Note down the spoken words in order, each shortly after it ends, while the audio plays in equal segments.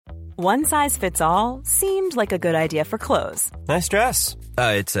One size fits all seemed like a good idea for clothes. Nice dress.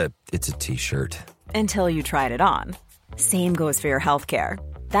 It's a t-shirt. Until you tried it on. Same goes for your healthcare.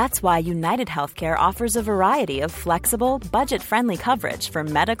 That's why United Healthcare offers a variety of flexible, budget-friendly coverage for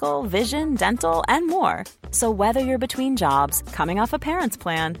medical, vision, dental, and more. So whether you're between jobs, coming off a parent's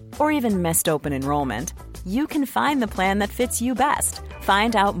plan, or even missed open enrollment, you can find the plan that fits you best.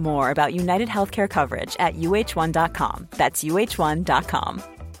 Find out more about United Healthcare coverage at uh1.com. That's uh1.com.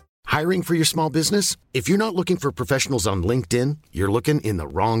 Hiring for your small business? If you're not looking for professionals on LinkedIn, you're looking in the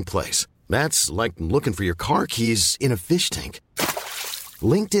wrong place. That's like looking for your car keys in a fish tank.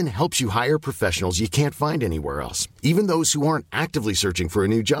 LinkedIn helps you hire professionals you can't find anywhere else, even those who aren't actively searching for a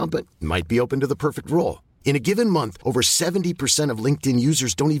new job but might be open to the perfect role. In a given month, over 70% of LinkedIn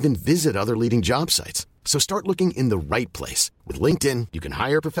users don't even visit other leading job sites. So start looking in the right place. With LinkedIn, you can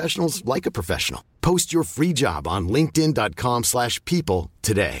hire professionals like a professional. Post your free job on linkedin.com/people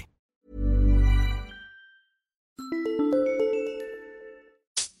today.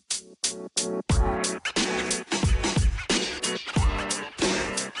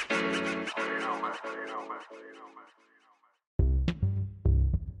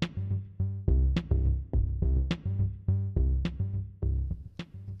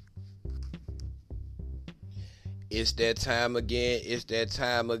 It's that time again. It's that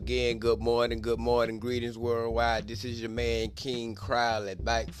time again. Good morning. Greetings worldwide. This is your man, King Crowley,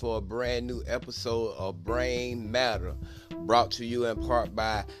 back for a brand new episode of Brain Matter, brought to you in part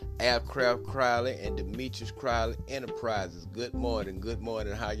by Aircraft Crowley and Demetrius Crowley Enterprises. Good morning.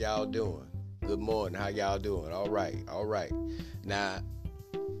 How y'all doing? Good morning. How y'all doing? All right. Now,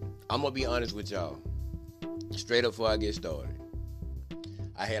 I'm going to be honest with y'all. Straight up before I get started.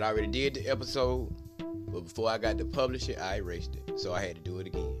 I had already did the episode, but before I got to publish it, I erased it. So I had to do it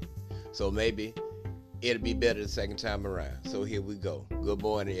again. So maybe it'll be better the second time around. So here we go. Good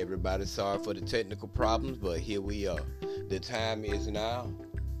morning, everybody. Sorry for the technical problems, but here we are. The time is now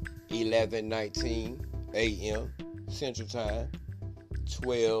 11:19 a.m. Central Time,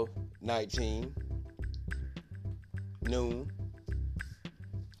 12:19 noon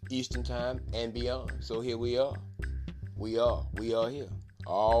Eastern Time and beyond. So here we are. We are here.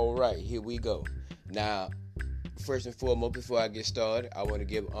 All right, here we go. Now, first and foremost, before I get started, I want to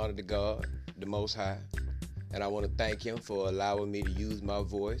give honor to God, the Most High, and I want to thank Him for allowing me to use my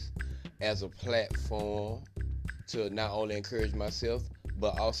voice as a platform to not only encourage myself,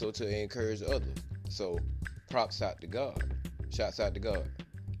 but also to encourage others. So, props out to God. Shouts out to God.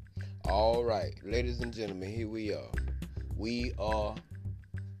 All right, ladies and gentlemen, here we are. We are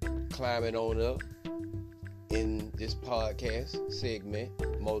climbing on up in this podcast segment,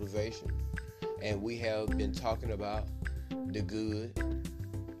 motivation. And we have been talking about the good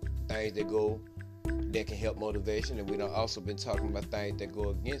things that can help motivation, and we done also been talking about things that go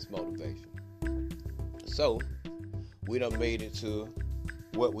against motivation. So we done made it to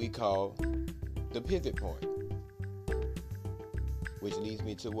what we call the pivot point, which leads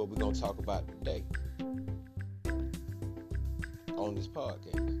me to what we're gonna talk about today on this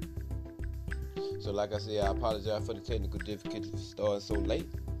podcast. So like I said, I apologize for the technical difficulties for starting so late.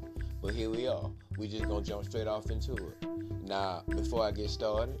 But here we are. We just gonna jump straight off into it. Now, before I get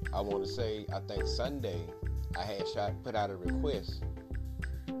started, I want to say I think Sunday I had put out a request.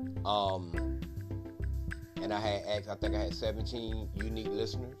 And I had asked. I think I had 17 unique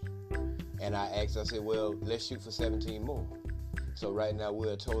listeners, and I said, well, let's shoot for 17 more. So right now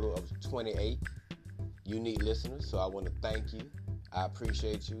we're a total of 28 unique listeners. So I want to thank you. I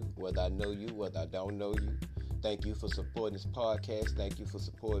appreciate you, whether I know you, whether I don't know you. Thank you for supporting this podcast. Thank you for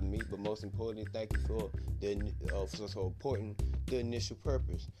supporting me. But most importantly, thank you for supporting the initial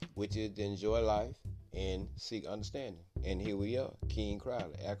purpose, which is to enjoy life and seek understanding. And here we are, King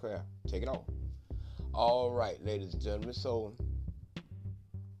Crowley, Aircraft. Take it on. All right, ladies and gentlemen. So,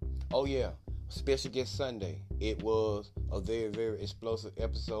 special guest Sunday. It was a very, very explosive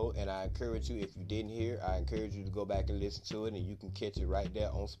episode, and I encourage you, if you didn't hear, I encourage you to go back and listen to it, and you can catch it right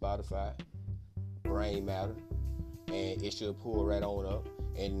there on Spotify. Brain Matter, and it should pull right on up.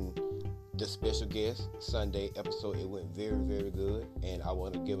 And the special guest Sunday episode, it went very, very good, and I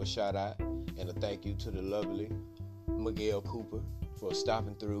want to give a shout out and a thank you to the lovely Miguel Cooper for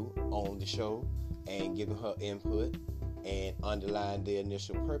stopping through on the show and giving her input and underlying the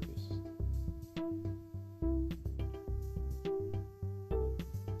initial purpose.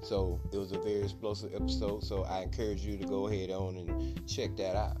 So it was a very explosive episode, so I encourage you to go ahead on and check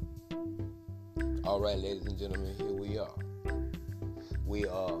that out. All right, ladies and gentlemen, here we are. We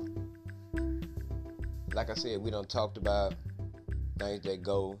are, like I said, we done talked about things that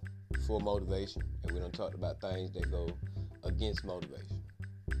go for motivation, and we done talked about things that go against motivation.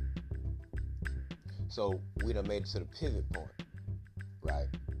 So we done made it to the pivot point, right?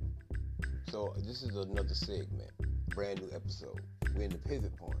 So this is another segment, brand new episode. We're in the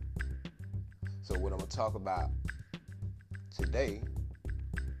pivot point. So what I'm gonna talk about today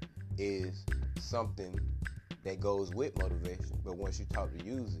is something that goes with motivation, but once you taught to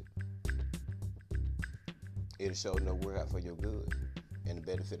use it, it'll show no work out for your good and the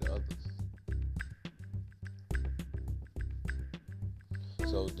benefit of others.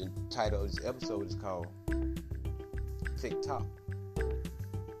 So the title of this episode is called Tock.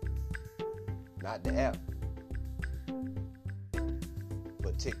 Not the app,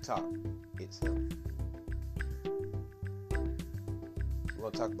 but Tock itself. We're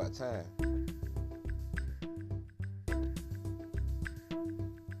going to talk about time.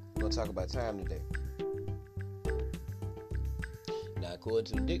 We're going to talk about time today. Now, according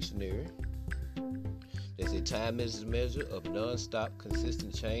to the dictionary, they say time is a measure of non-stop,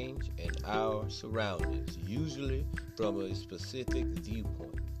 consistent change in our surroundings, usually from a specific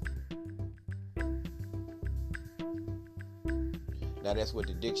viewpoint. Now, that's what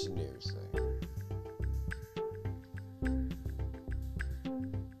the dictionary says.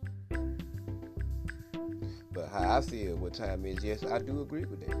 But how I feel what time is, yes, I do agree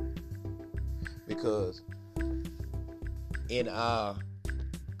with that. Because in our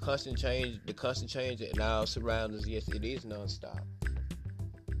constant change in our surroundings, yes, it is non-stop.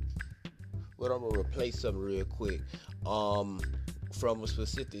 But I'm going to replace something real quick from a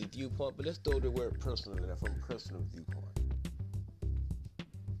specific viewpoint. But let's throw the word personal in there, from a personal viewpoint.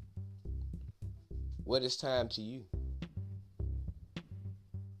 What is time to you?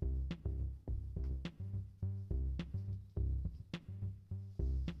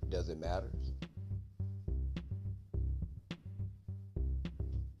 Does it matter?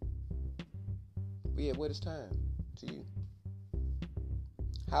 But yeah, what is time to you?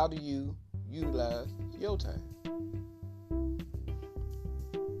 How do you utilize your time?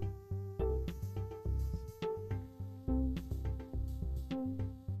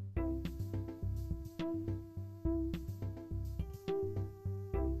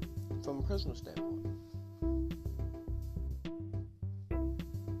 From a personal standpoint.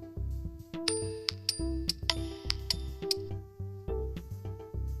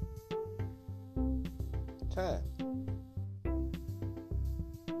 Time.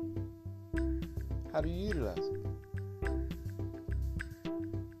 How do you utilize it?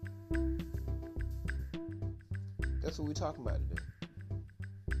 That's what we're talking about today.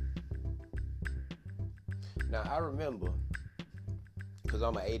 Now, I remember, because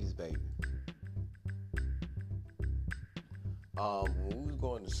I'm an 80s baby, when we was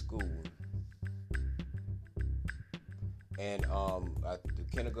going to school, and the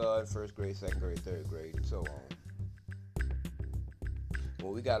kindergarten, first grade, second grade, third grade, and so on.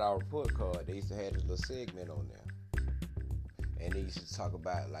 When we got our report card, they used to have this little segment on there. And they used to talk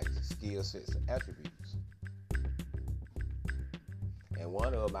about like skill sets and attributes. And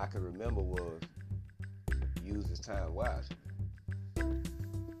one of them I can remember was use his time wisely.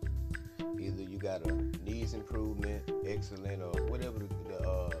 Either you got a needs improvement, excellent, or whatever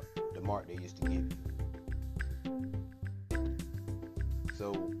the mark they used to give you.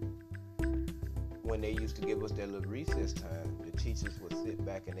 So when they used to give us that little recess time, the teachers would sit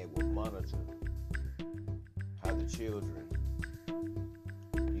back and they would monitor how the children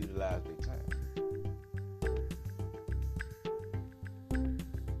utilize their time.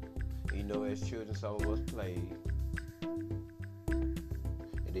 You know, as children, some of us played.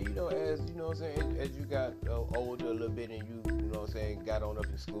 And then, as you know what I'm saying, as you got older a little bit and you know what I'm saying, got on up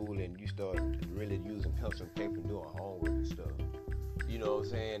in school and you start really using pencil and paper and doing homework and stuff. You know what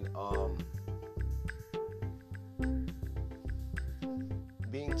I'm saying?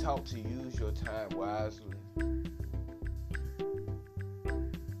 Being taught to use your time wisely,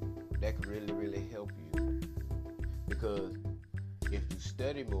 that could really, really help you. Because if you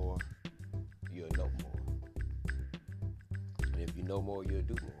study more, you'll know more. And if you know more, you'll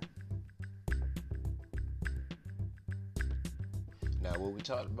do more. Now, what we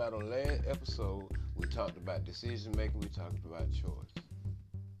talked about on last episode, we talked about decision making, we talked about choice.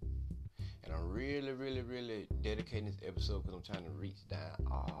 And I'm really, really, really dedicating this episode because I'm trying to reach down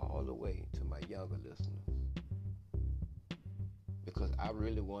all the way to my younger listeners. Because I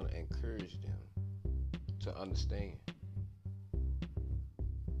really want to encourage them to understand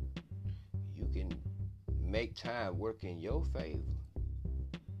you can make time work in your favor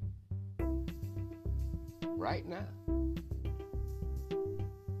right now.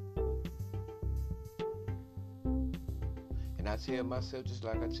 And I tell myself, just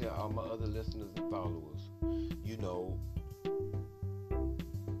like I tell all my other listeners and followers,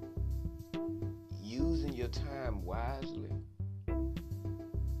 using your time wisely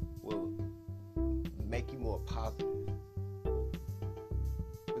will make you more positive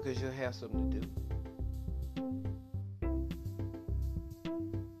because you'll have something to do.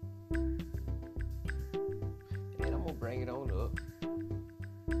 And then I'm gonna bring it on up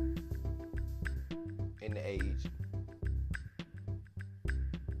in the age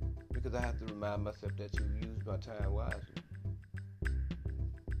because I have to remind myself that you use my time wisely.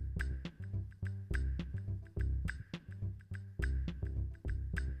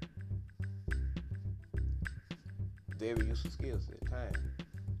 Very useful skill set, time.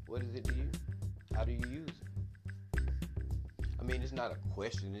 What is it to you? How do you use it? I mean, it's not a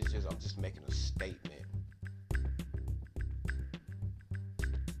question, it's just, I'm just making a statement.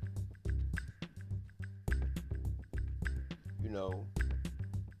 You know,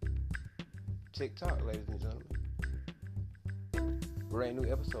 TikTok, ladies and gentlemen. Brand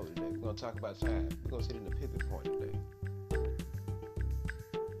new episode today. We're going to talk about time. We're going to sit in the pivot point today.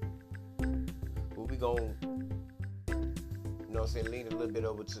 But we're going to, you know what I'm saying, lean a little bit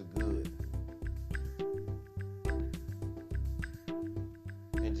over to good.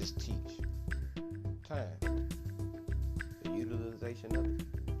 And just teach. Time. The utilization of it.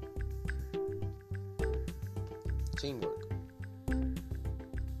 Teamwork.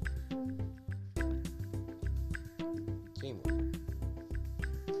 Teamwork.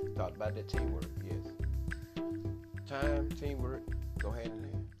 Talked about that teamwork, yes. Time, teamwork, go hand in hand.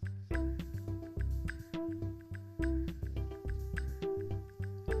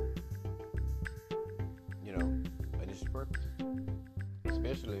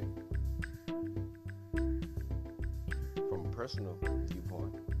 Especially from a personal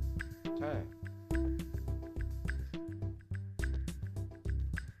viewpoint, time.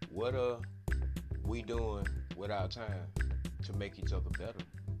 What are we doing with our time to make each other better?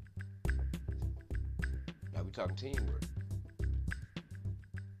 Now we talking teamwork.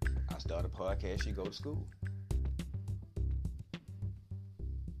 I start a podcast, you go to school.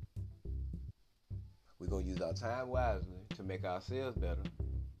 We're going to use our time wisely to make ourselves better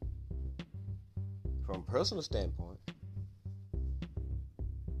from a personal standpoint,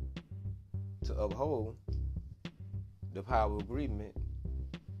 to uphold the power of agreement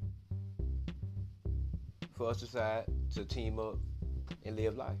for us to decide to team up and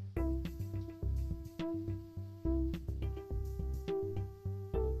live life.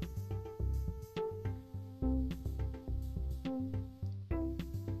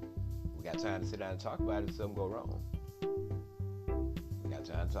 We got time to sit down and talk about it if something go wrong. We got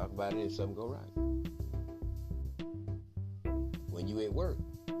time to talk about it if something go right. When you at work,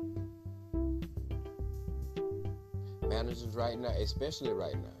 managers right now, especially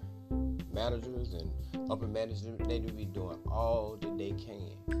right now, managers and upper management, they need to be doing all that they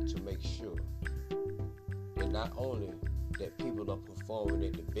can to make sure that not only that people are performing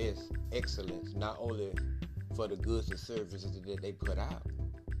at the best excellence, not only for the goods and services that they put out,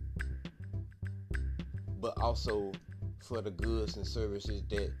 but also for the goods and services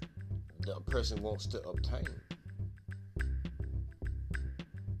that the person wants to obtain.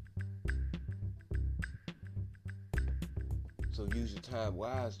 So use your time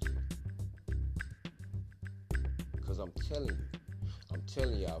wisely. Because I'm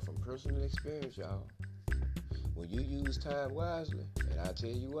telling y'all from personal experience, y'all, when you use time wisely, and I'll tell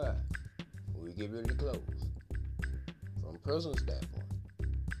you why, when we get ready to close, from a personal standpoint,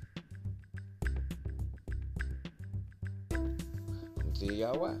 I'm going to tell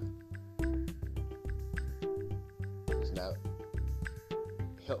y'all why. It's not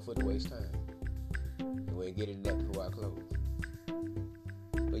helpful to waste time. And we'll get into that before I close.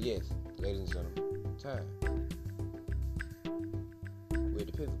 But yes, ladies and gentlemen, time. We're at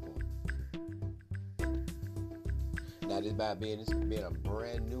the pivot point. Now this by being a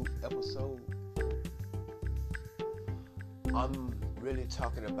brand new episode, I'm really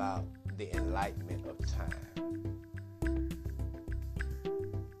talking about the enlightenment of time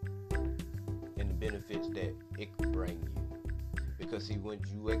and the benefits that it can bring you. Because see, when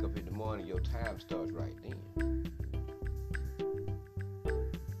you wake up in the morning, your time starts right then.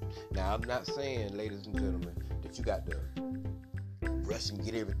 Now, I'm not saying, ladies and gentlemen, that you got to rush and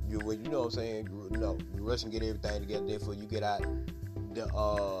get everything. You know what I'm saying? No, you rush and get everything together. Therefore, you get out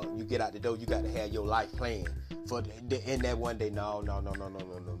the door. You got to have your life plan for in that one day. No.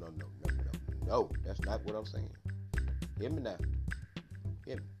 That's not what I'm saying. Hear me now.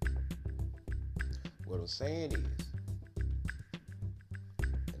 Hear me. What I'm saying is,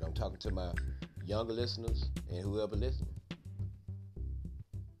 and I'm talking to my younger listeners and whoever listening.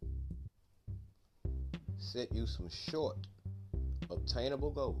 Set you some short,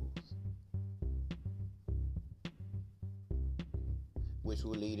 obtainable goals which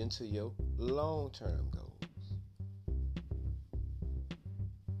will lead into your long-term goals.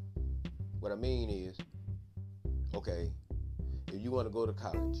 What I mean is, okay, if you want to go to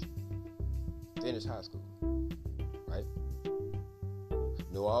college, finish high school, right?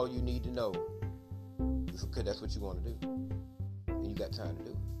 Know all you need to know, because that's what you want to do, and you got time to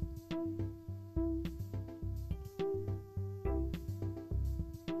do it.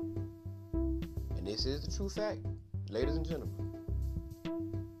 And this is the true fact, ladies and gentlemen.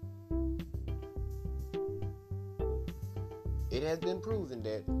 It has been proven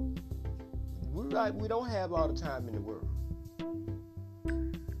that we don't have all the time in the world.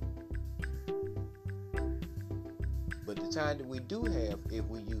 But the time that we do have, if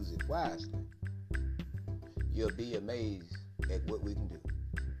we use it wisely, you'll be amazed at what we can do.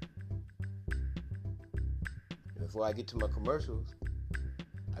 And before I get to my commercials,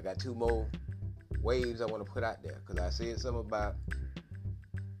 I got 2 more waves I want to put out there, because I said something about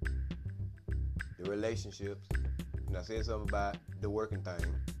the relationships, and I said something about the working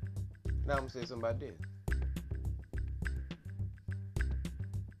thing. Now I'm going to say something about this.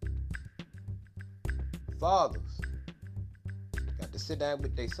 Fathers got to sit down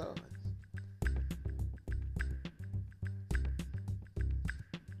with their sons.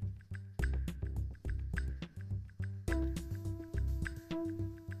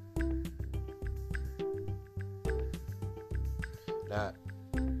 Now,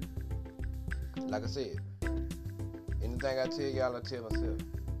 like I said, anything I tell y'all, I tell myself.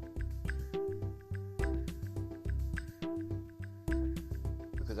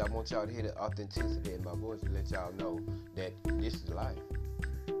 Because I want y'all to hear the authenticity in my voice to let y'all know that this is life.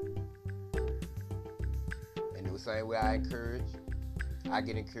 And the same way I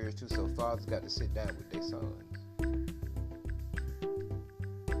get encouraged too. So fathers got to sit down with their sons.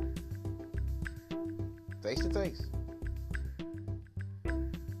 Face to face.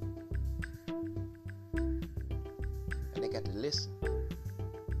 And they got to listen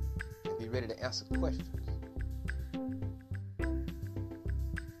and be ready to answer questions.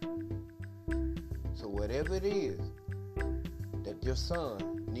 So whatever it is that your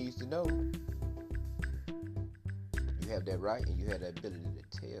son needs to know, you have that right and you have that ability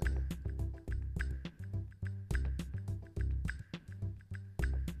to tell him.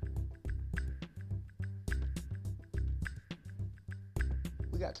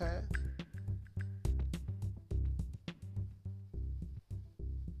 We got time.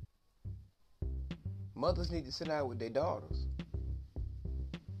 Mothers need to sit down with their daughters,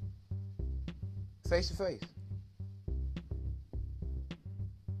 face to face,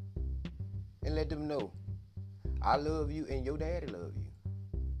 and let them know, I love you and your daddy love you.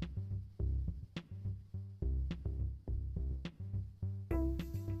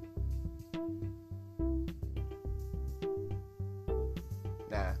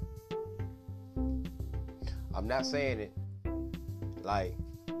 Now, I'm not saying it like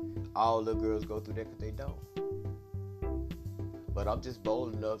all little girls go through that, because they don't. But I'm just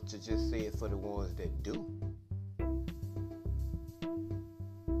bold enough to just say it for the ones that do.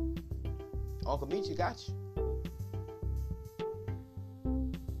 Uncle Meechie got you.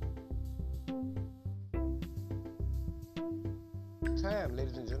 Time,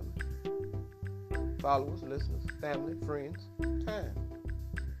 ladies and gentlemen. Followers, listeners, family, friends. Time.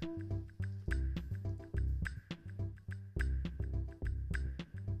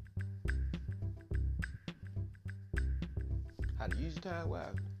 How to use your time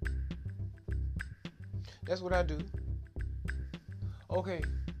wisely. That's what I do. Okay,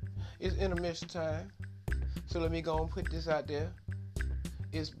 it's intermission time. So let me go and put this out there.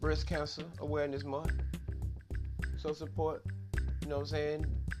 It's Breast Cancer Awareness Month. So support,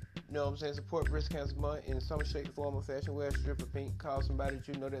 support Breast Cancer Month in some shape, form, or fashion. Wear a strip of pink. Call somebody that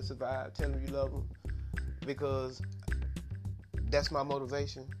you know that survived. Tell them you love them. Because that's my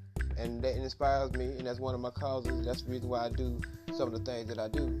motivation. And that inspires me, and that's one of my causes. That's the reason why I do some of the things that I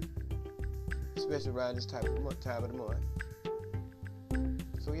do, especially around this time of the month.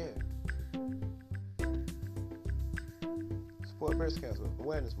 So yeah, support Breast Cancer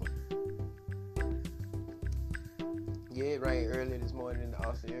Awareness Month. Yeah, it rained early this morning in the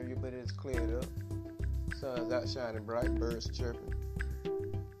Austin area, but it's cleared up. Sun's out shining bright, birds chirping.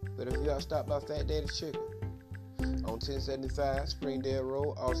 But if y'all stop by Fat Daddy's Chicken on 1075 Springdale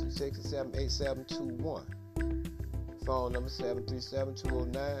Road, Austin, Texas 78721. Phone number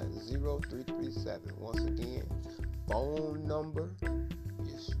 737-209-0337. Once again, phone number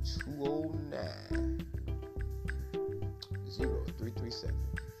is 209-0337.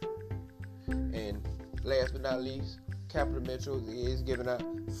 And last but not least, Capital Metro is giving out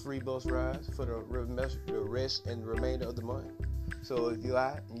free bus rides for the rest and the remainder of the month. So if you're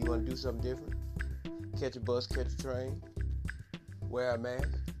out and you want to do something different, catch a bus, catch a train, wear a mask,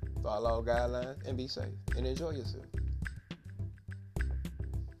 follow all guidelines, and be safe and enjoy yourself.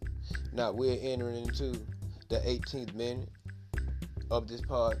 Now we're entering into the 18th minute of this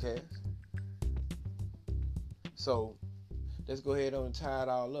podcast. So let's go ahead and tie it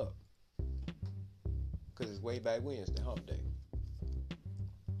all up, because it's way back Wednesday, hump day.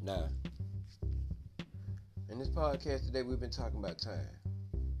 Now, in this podcast today, we've been talking about time.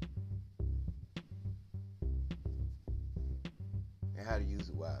 And how to use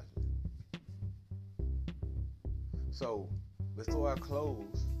it wisely. So, before I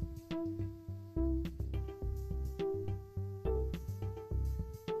close,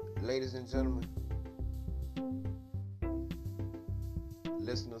 ladies and gentlemen,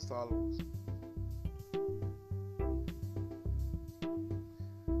 listeners, followers,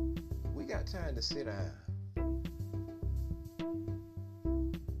 we got time to sit down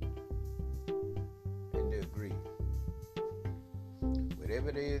and to agree. Whatever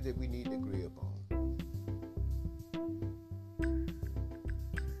it is that we need to agree upon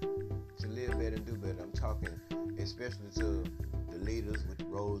to live better and do better. I'm talking especially to the leaders with the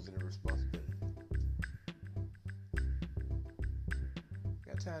roles and the responsibility.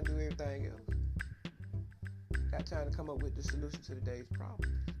 Got time to do everything else. Got time to come up with the solution to today's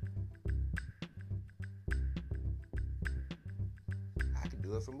problems. I can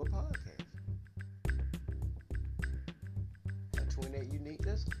do it from a podcast. Got 28 unique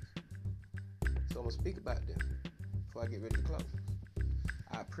listeners. So I'm going to speak about them before I get ready to close.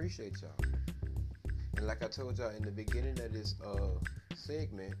 I appreciate y'all. And like I told y'all in the beginning of this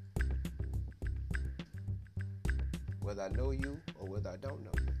segment, whether I know you or whether I don't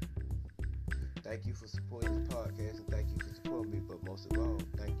know you, thank you for supporting this podcast, and thank you for supporting me, but most of all,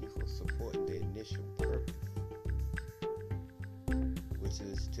 thank you for supporting the initial purpose, which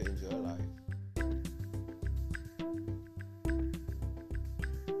is to enjoy life.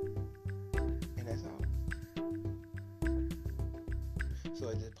 And that's all. So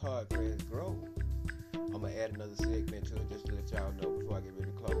as this podcast grows, I'm going to add another segment to it just to let y'all know before I get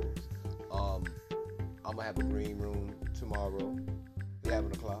ready to close. I'm going to have a green room tomorrow,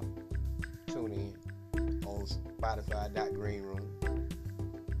 11 o'clock. Tune in on Spotify.greenroom.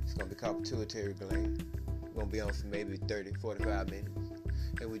 It's going to be called Pituitary Gland. We're going to be on for maybe 30, 45 minutes.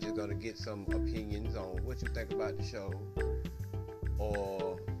 And we're just going to get some opinions on what you think about the show.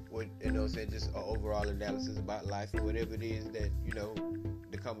 Or, what, you know what I'm saying, just an overall analysis about life or whatever it is that, you know,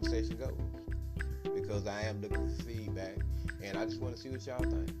 the conversation goes. Because I am looking for feedback, and I just want to see what y'all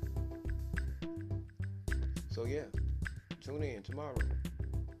think. So yeah, tune in tomorrow,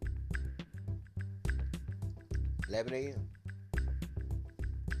 11 a.m.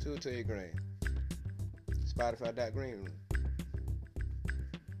 Pituitary Gland, Spotify.greenroom.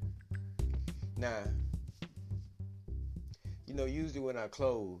 Now, you know, usually when I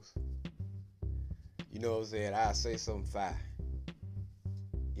close, you know what I'm saying, I say something fire.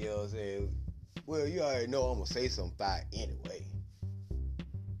 You know what I'm saying? Well, you already know I'm going to say something fire anyway.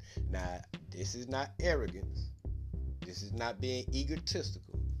 Now, this is not arrogance. This is not being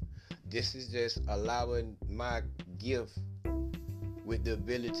egotistical. This is just allowing my gift with the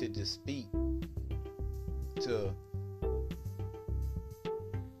ability to speak to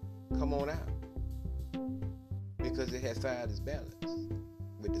come on out. Because it has found its balance.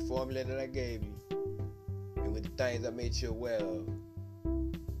 With the formula that I gave you and with the things I made you aware of,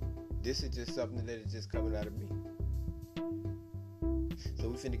 this is just something that is just coming out of me. So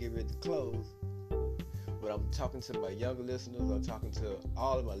we finna get ready to close. But I'm talking to my younger listeners. I'm talking to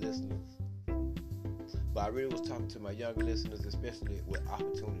all of my listeners. But I really was talking to my younger listeners, especially with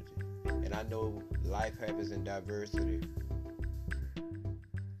opportunity. And I know life happens in diversity.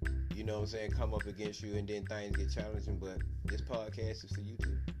 You know what I'm saying? Come up against you and then things get challenging. But this podcast is for you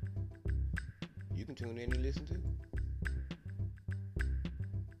too. You can tune in and listen too.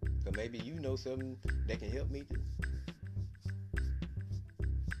 So maybe you know something that can help me too.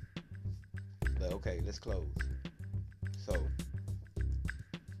 But okay, let's close. So,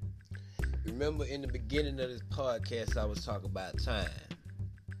 remember in the beginning of this podcast, I was talking about time.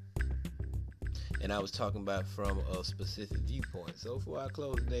 And I was talking about from a specific viewpoint. So before I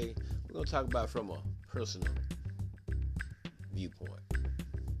close today, we're going to talk about from a personal viewpoint.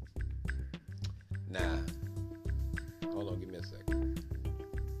 Now, hold on, give me a second.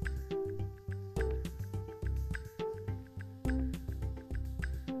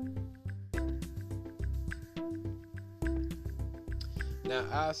 Now,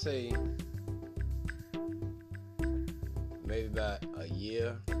 I say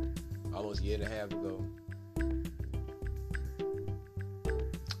year, almost a year and a half ago,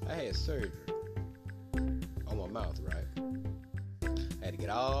 I had surgery on my mouth, right? I had to get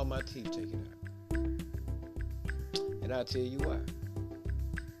all my teeth taken out. And I'll tell you why.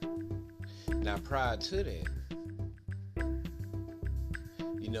 Now, prior to that,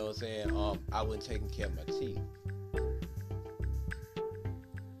 you know what I'm saying, I wasn't taking care of my teeth.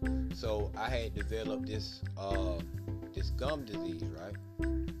 So I had developed this gum disease, right?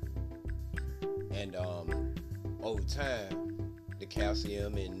 And over time, the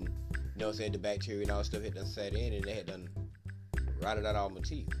calcium and, you know what I'm saying, the bacteria and all stuff had done set in, and they had done rotted out all my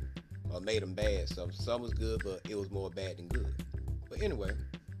teeth, or made them bad. Some was good, but it was more bad than good. But anyway,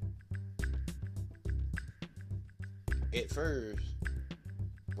 at first,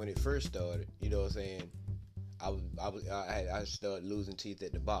 when it first started, you know what I'm saying, I started losing teeth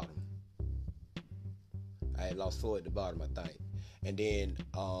at the bottom. I had lost 4 at the bottom, I think. And then,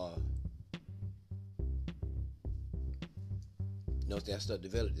 you know what I'm saying, I started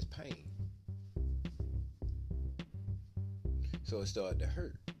developing this pain. So it started to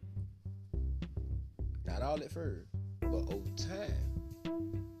hurt. Not all at first, but over time,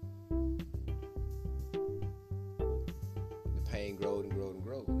 the pain growed and growed and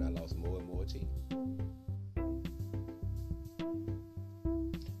growed, and I lost more and more teeth.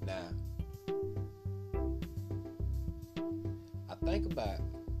 Now, I think about,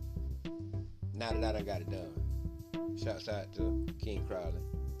 now that I got it done, shouts out to King Crowley,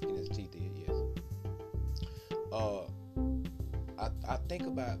 getting his teeth in, yes. I think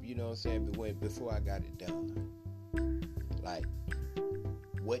about, you know what I'm saying, before I got it done, like,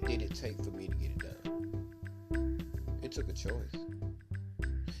 what did it take for me to get it done? It took a choice.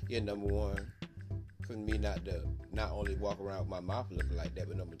 Yeah, number one, for me not only walk around with my mouth looking like that,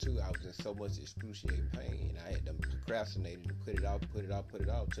 but number two, I was in so much excruciating pain. I had to procrastinate and put it off to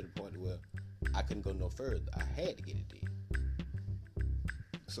the point where I couldn't go no further. I had to get it done.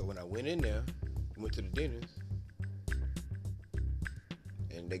 So when I went in there, went to the dentist,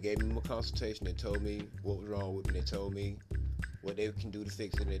 and they gave me a consultation. They told me what was wrong with me. They told me what they can do to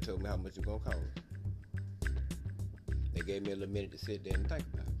fix it, and they told me how much it's going to cost. They gave me a little minute to sit there and think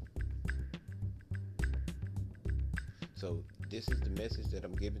about it. So this is the message that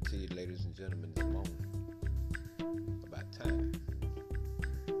I'm giving to you, ladies and gentlemen, this morning, about time.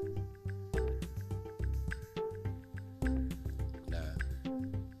 Now,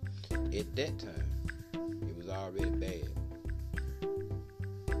 at that time, it was already bad.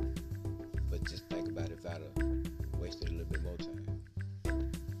 But just think about if I'd have wasted a little bit more time,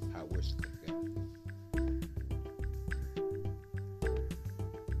 how worse it could have gotten.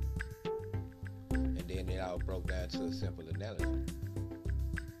 And then it all broke down to a simple analogy,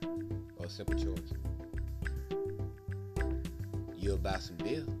 or a simple choice. You'll buy some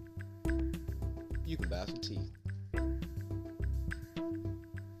beer, you can buy some teeth.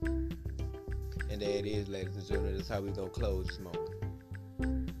 And there it is, ladies and gentlemen. That's how we're going to close this moment.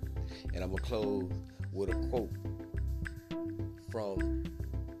 And I'm going to close with a quote from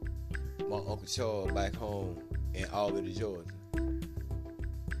my Uncle Charles back home in Albany, Georgia.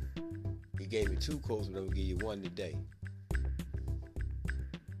 He gave me 2 quotes, but I'm going to give you one today.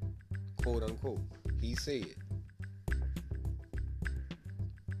 Quote unquote. He said,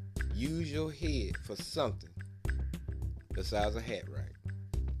 use your head for something besides a hat rack.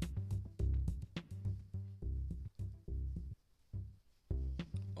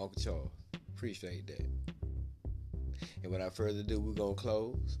 Uncle Charles, appreciate that. And without further ado, we're going to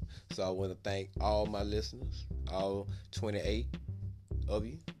close. So I want to thank all my listeners, all 28 of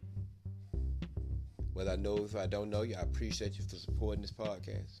you. Whether I know if I don't know you, I appreciate you for supporting this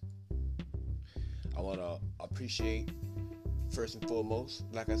podcast. I want to appreciate, first and foremost,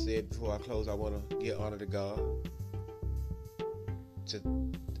 like I said before I close, I want to give honor to God, to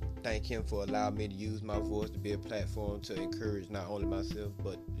thank Him for allowing me to use my voice to be a platform to encourage not only myself,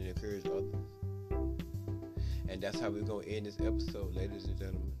 but to encourage others. And that's how we're going to end this episode, ladies and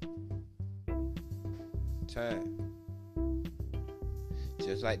gentlemen. Time.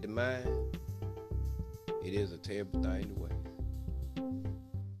 Just like the mind, it is a terrible thing to waste.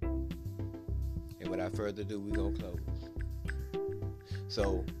 And without further ado, we're going to close.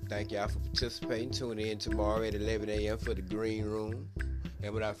 So, thank y'all for participating. Tune in tomorrow at 11 a.m. for the Green Room.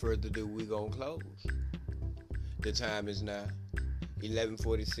 And without further ado, we're going to close. The time is now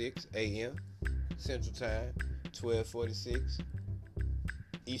 11:46 a.m. Central Time, 12:46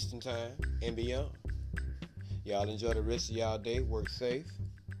 Eastern Time, and beyond. Y'all enjoy the rest of y'all day. Work safe.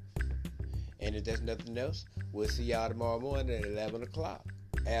 And if there's nothing else, we'll see y'all tomorrow morning at 11 o'clock.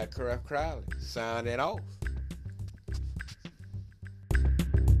 Aircraft Crowley, signing off.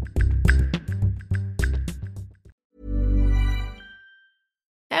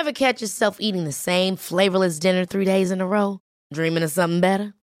 Ever catch yourself eating the same flavorless dinner 3 days in a row? Dreaming of something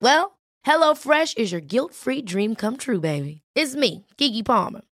better? Well, HelloFresh is your guilt-free dream come true, baby. It's me, Keke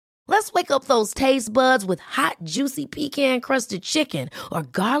Palmer. Let's wake up those taste buds with hot, juicy pecan-crusted chicken or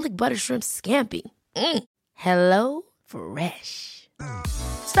garlic butter shrimp scampi. Hello Fresh.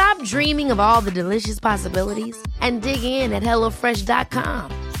 Stop dreaming of all the delicious possibilities and dig in at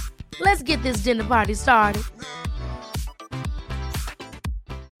HelloFresh.com. Let's get this dinner party started.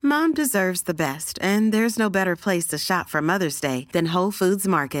 Mom deserves the best, and there's no better place to shop for Mother's Day than Whole Foods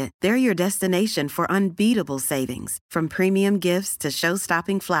Market. They're your destination for unbeatable savings, from premium gifts to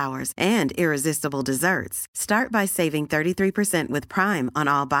show-stopping flowers and irresistible desserts. Start by saving 33% with Prime on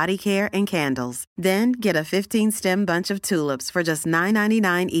all body care and candles. Then get a 15-stem bunch of tulips for just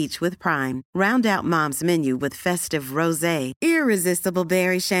 $9.99 each with Prime. Round out Mom's menu with festive rosé, irresistible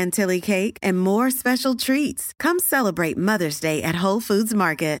berry chantilly cake, and more special treats. Come celebrate Mother's Day at Whole Foods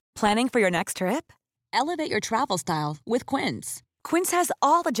Market. Planning for your next trip? Elevate your travel style with Quince. Quince has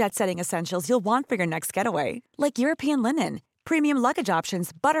all the jet-setting essentials you'll want for your next getaway, like European linen, premium luggage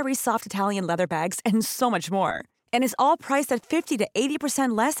options, buttery soft Italian leather bags, and so much more. And is all priced at 50 to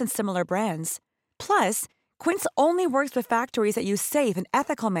 80% less than similar brands. Plus, Quince only works with factories that use safe and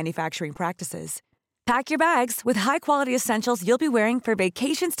ethical manufacturing practices. Pack your bags with high-quality essentials you'll be wearing for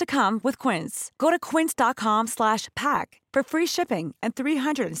vacations to come with Quince. Go to quince.com/pack for free shipping and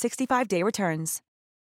 365-day returns.